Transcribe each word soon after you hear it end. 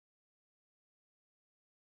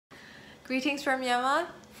Greetings from Myanmar,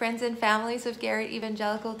 friends and families of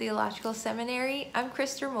Garrett-Evangelical Theological Seminary. I'm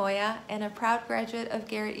Mawia and a proud graduate of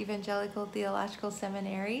Garrett-Evangelical Theological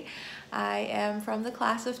Seminary. I am from the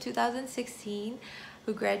class of 2016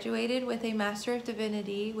 who graduated with a Master of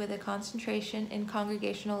Divinity with a concentration in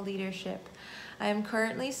Congregational Leadership. I am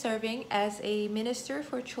currently serving as a minister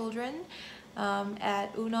for children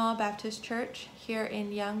at U Naw Baptist Church here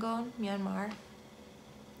in Yangon, Myanmar.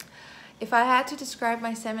 If I had to describe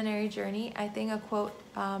my seminary journey, I think a quote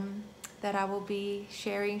that I will be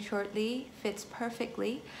sharing shortly fits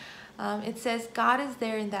perfectly. It says, "God is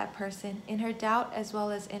there in that person, in her doubt as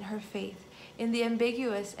well as in her faith, in the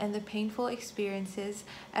ambiguous and the painful experiences,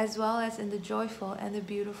 as well as in the joyful and the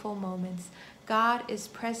beautiful moments. God is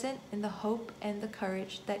present in the hope and the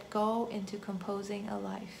courage that go into composing a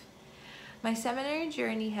life." My seminary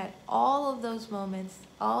journey had all of those moments,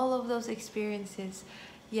 all of those experiences,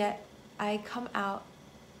 yet I come out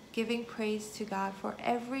giving praise to God for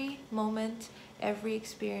every moment, every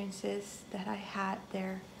experiences that I had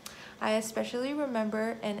there. I especially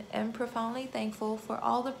remember and am profoundly thankful for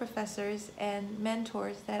all the professors and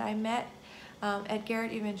mentors that I met at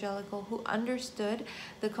Garrett-Evangelical who understood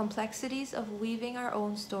the complexities of weaving our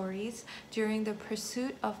own stories during the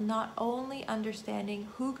pursuit of not only understanding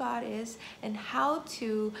who God is and how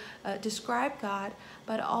to describe God,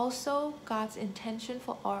 but also God's intention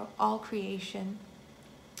for all creation.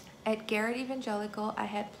 At Garrett-Evangelical, I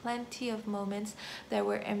had plenty of moments that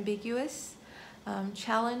were ambiguous,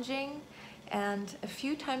 challenging, and a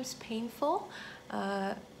few times painful,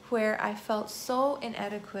 where I felt so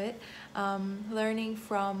inadequate, learning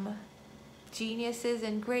from geniuses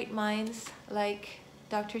and great minds like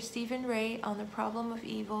Dr. Stephen Ray on the problem of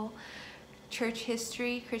evil, church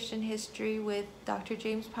history, Christian history with Dr.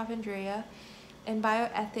 James Papandrea, and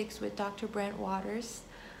bioethics with Dr. Brent Waters.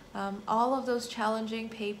 All of those challenging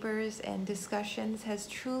papers and discussions has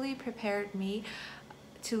truly prepared me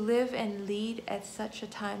to live and lead at such a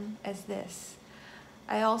time as this.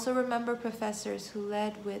 I also remember professors who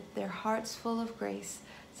led with their hearts full of grace,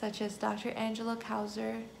 such as Dr. Angela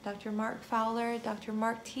Kauser, Dr. Mark Fowler, Dr.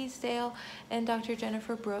 Mark Teasdale, and Dr.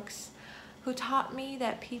 Jennifer Brooks, who taught me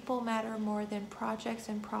that people matter more than projects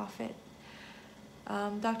and profit.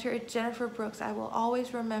 Dr. Jennifer Brooks, I will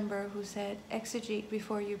always remember, who said, "Exegete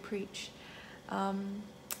before you preach."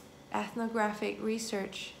 Ethnographic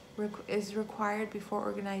research is required before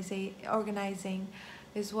organizing,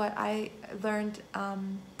 is what I learned,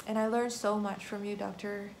 and I learned so much from you,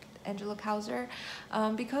 Dr. Angela Kauser.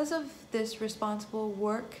 Because of this responsible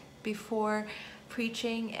work before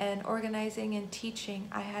preaching and organizing and teaching,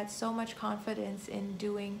 I had so much confidence in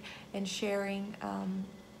doing and sharing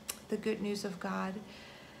the good news of God.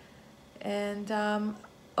 And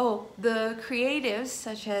the creatives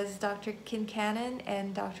such as Dr. Kincannon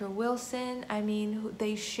and Dr. Wilson, I mean,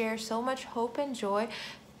 they share so much hope and joy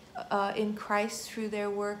in Christ through their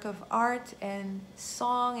work of art and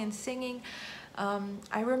song and singing.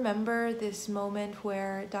 I remember this moment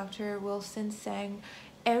where Dr. Wilson sang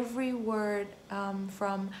every word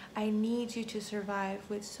from "I Need You to Survive"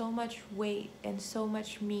 with so much weight and so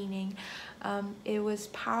much meaning. It was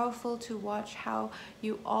powerful to watch how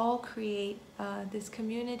you all create this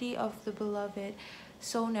community of the beloved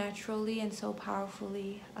so naturally and so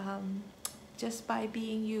powerfully, just by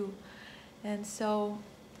being you. And so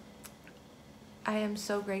I am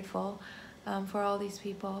so grateful for all these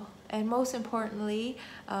people. And most importantly,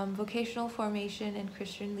 vocational formation and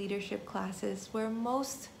Christian leadership classes were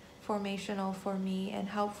most formational for me and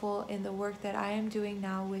helpful in the work that I am doing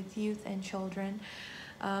now with youth and children.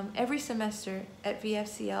 Every semester at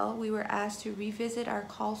VFCL, we were asked to revisit our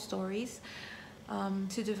call stories,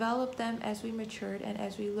 to develop them as we matured and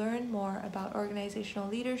as we learned more about organizational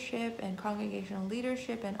leadership and congregational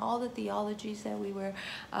leadership and all the theologies that we were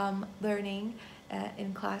learning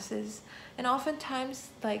in classes. And oftentimes,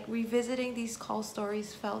 like, revisiting these call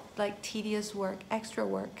stories felt like tedious work, extra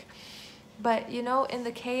work. But you know, in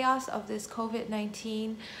the chaos of this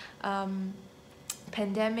COVID-19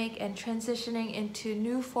 pandemic and transitioning into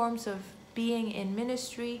new forms of being in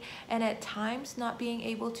ministry and at times not being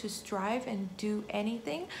able to strive and do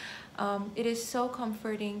anything, it is so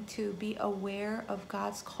comforting to be aware of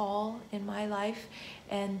God's call in my life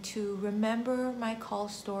and to remember my call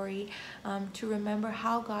story, to remember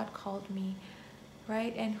how God called me,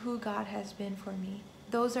 right, and who God has been for me.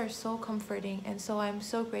 Those are so comforting, and so I'm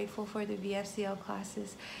so grateful for the VFCL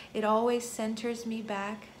classes. It always centers me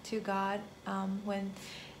back to God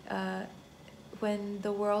when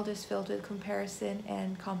the world is filled with comparison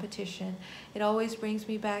and competition. It always brings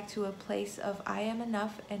me back to a place of I am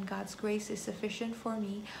enough and God's grace is sufficient for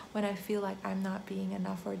me when I feel like I'm not being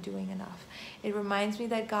enough or doing enough. It reminds me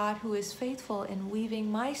that God, who is faithful in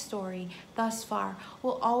weaving my story thus far,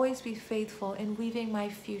 will always be faithful in weaving my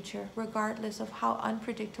future, regardless of how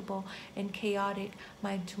unpredictable and chaotic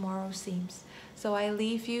my tomorrow seems. So I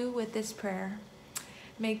leave you with this prayer.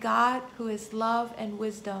 May God, who is love and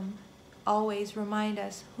wisdom, always remind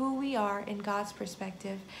us who we are in God's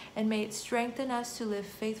perspective, and may it strengthen us to live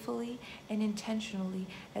faithfully and intentionally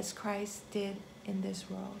as Christ did in this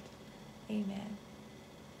world. Amen.